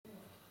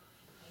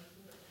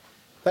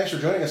Thanks for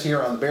joining us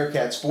here on the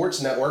Bearcats Sports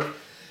Network.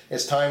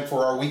 It's time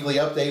for our weekly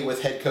update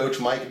with head coach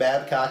Mike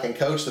Babcock. And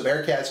coach, the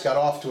Bearcats got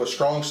off to a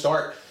strong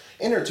start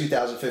in their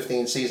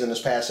 2015 season this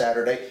past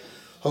Saturday.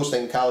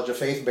 Hosting College of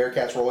Faith,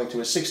 Bearcats rolling to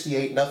a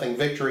 68-0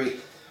 victory.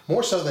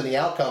 More so than the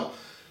outcome,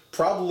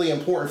 probably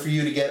important for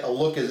you to get a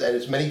look at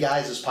as many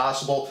guys as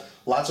possible.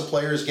 Lots of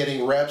players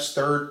getting reps,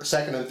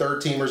 second and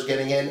third teamers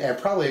getting in, and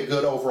probably a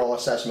good overall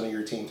assessment of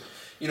your team.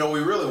 You know,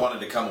 we really wanted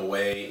to come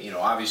away,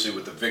 obviously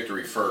with the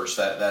victory first,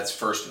 that's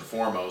first and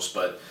foremost,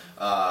 but,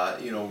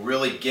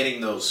 really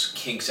getting those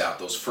kinks out,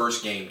 those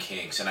first game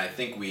kinks, and I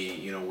think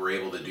we, were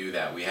able to do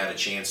that. We had a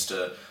chance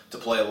to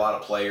play a lot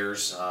of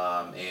players,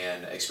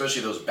 and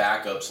especially those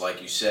backups,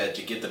 like you said,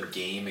 to get them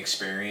game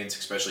experience,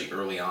 especially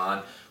early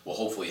on, will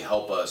hopefully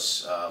help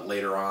us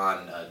later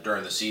on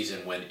during the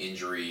season when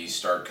injuries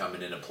start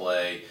coming into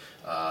play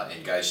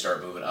and guys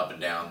start moving up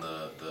and down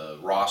the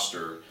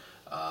roster.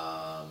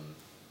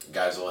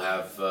 Guys will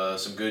have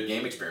some good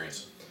game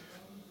experience.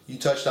 You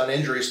touched on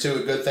injuries too.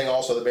 A good thing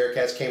also, the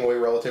Bearcats came away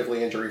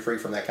relatively injury-free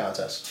from that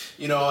contest.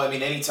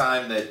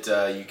 Anytime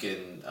that you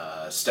can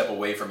step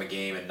away from a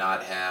game and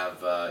not have,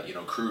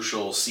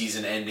 crucial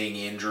season-ending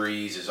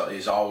injuries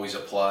is always a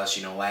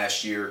plus.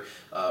 Last year,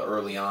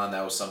 early on,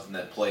 that was something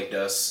that plagued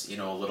us,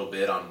 a little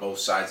bit on both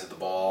sides of the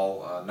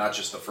ball. Not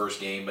just the first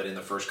game, but in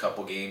the first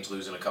couple games,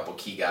 losing a couple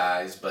key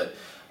guys. But,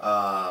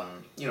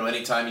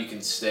 anytime you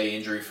can stay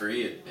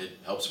injury-free, it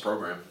helps the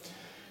program.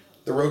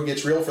 The road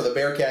gets real for the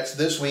Bearcats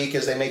this week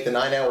as they make the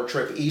 9-hour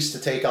trip east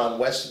to take on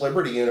West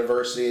Liberty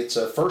University. It's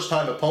a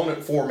first-time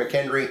opponent for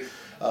McKendree.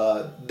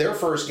 Their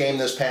first game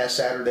this past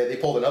Saturday, they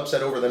pulled an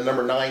upset over the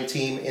number 9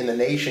 team in the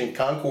nation,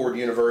 Concord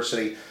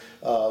University.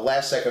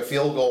 Last-second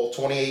field goal,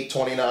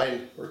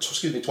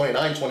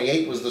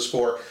 29-28 was the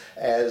score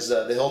as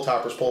the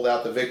Hilltoppers pulled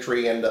out the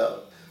victory. And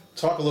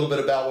talk a little bit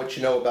about what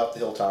you know about the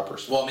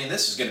Hilltoppers. Well,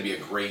 this is going to be a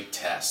great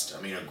test. A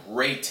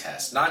great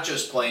test. Not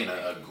just playing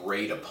a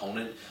great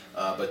opponent,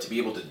 but to be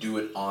able to do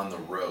it on the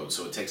road.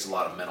 So it takes a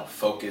lot of mental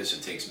focus.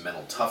 It takes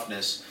mental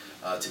toughness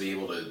to be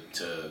able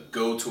to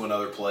go to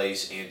another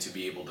place and to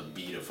be able to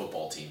beat a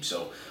football team.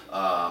 So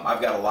I've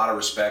got a lot of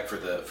respect for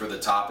the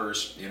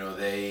Toppers.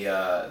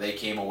 They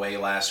came away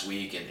last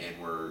week and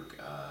were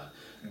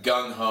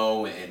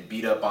gung-ho and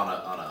beat up on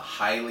a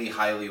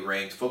highly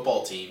ranked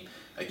football team.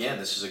 Again,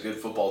 this is a good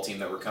football team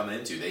that we're coming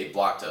into. They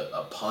blocked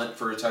a punt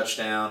for a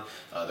touchdown.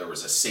 There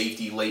was a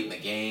safety late in the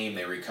game.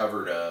 They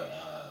recovered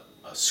a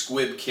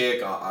squib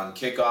kick on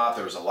kickoff.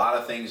 There was a lot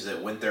of things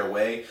that went their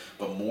way,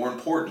 but more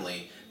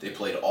importantly, they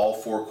played all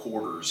 4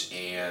 quarters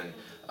and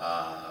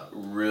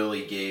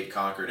really gave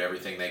Concord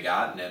everything they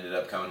got and ended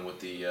up coming with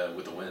the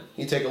win.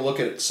 You take a look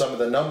at some of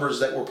the numbers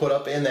that were put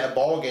up in that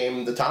ball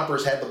game. The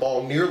Toppers had the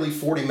ball nearly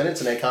 40 minutes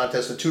in that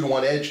contest, a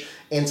 2-1 edge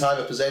in time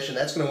of possession.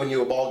 That's going to win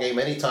you a ball game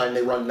anytime.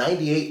 They run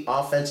 98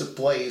 offensive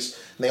plays,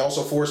 and they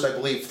also forced, I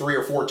believe, 3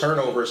 or 4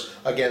 turnovers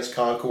against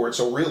Concord.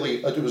 So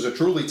really, it was a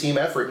truly team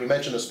effort. You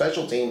mentioned the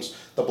special teams,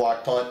 the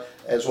block punt,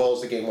 as well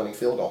as the game-winning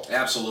field goal.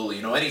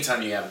 Absolutely.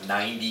 Anytime you have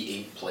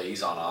 98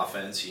 plays on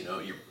offense,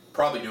 you're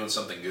probably doing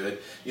something good.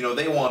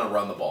 They want to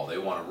run the ball. They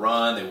want to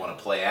run. They want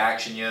to play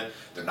action you.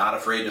 They're not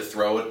afraid to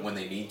throw it when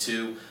they need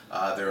to.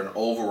 They're an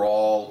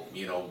overall,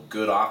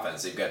 good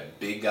offense. They've got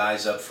big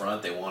guys up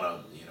front. They want to,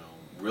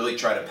 really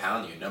try to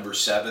pound you. Number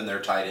 7, their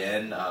tight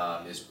end,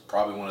 is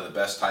probably one of the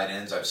best tight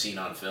ends I've seen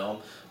on film.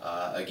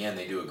 Again,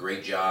 they do a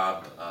great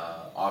job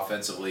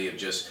offensively of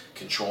just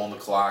controlling the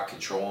clock,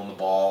 controlling the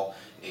ball,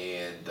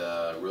 and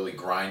really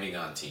grinding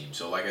on teams.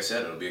 So like I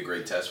said, it'll be a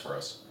great test for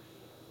us.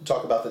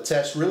 Talk about the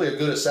test, really a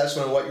good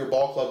assessment of what your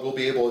ball club will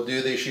be able to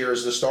do this year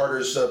as the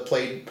starters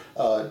played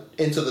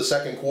into the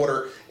second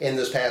quarter in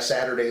this past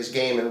Saturday's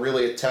game, and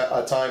really a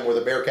time where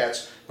the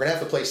Bearcats are going to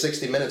have to play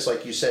 60 minutes,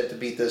 like you said, to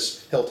beat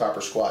this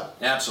Hilltopper squad.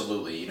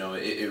 Absolutely.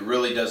 It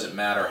really doesn't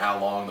matter how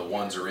long the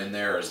ones are in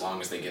there as long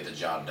as they get the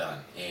job done.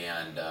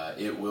 And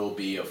it will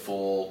be a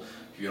full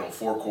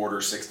 4-quarter,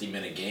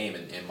 60-minute game,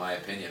 in my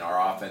opinion.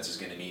 Our offense is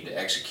going to need to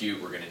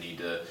execute. We're going to need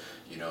to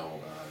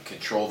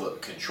control the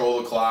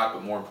clock,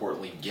 but more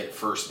importantly, get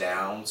first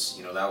downs.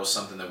 That was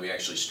something that we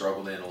actually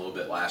struggled in a little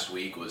bit last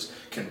week, was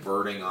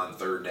converting on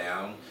third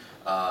down.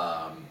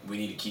 We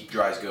need to keep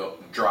drives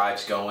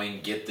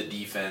going, get the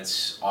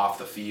defense off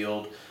the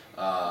field,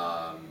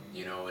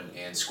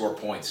 and score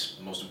points.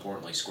 Most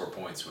importantly, score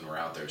points when we're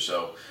out there.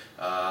 So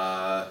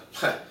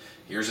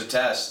here's a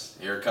test.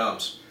 Here it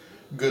comes.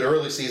 Good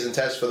early season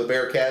test for the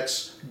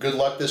Bearcats. Good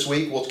luck this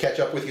week. We'll catch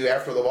up with you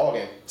after the ball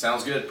game.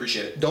 Sounds good.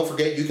 Appreciate it. Don't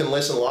forget, you can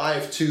listen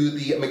live to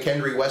the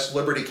McKendree West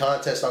Liberty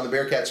contest on the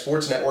Bearcat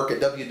Sports Network at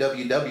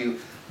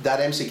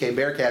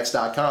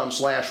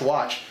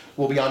www.mckbearcats.com/watch.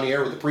 We'll be on the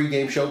air with the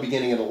pregame show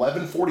beginning at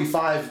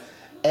 11:45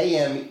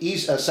 a.m.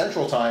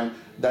 Central Time.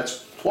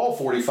 That's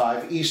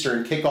 12:45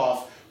 Eastern.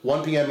 Kickoff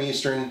 1 p.m.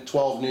 Eastern,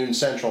 12 noon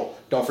Central.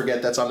 Don't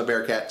forget, that's on the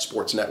Bearcat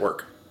Sports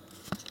Network.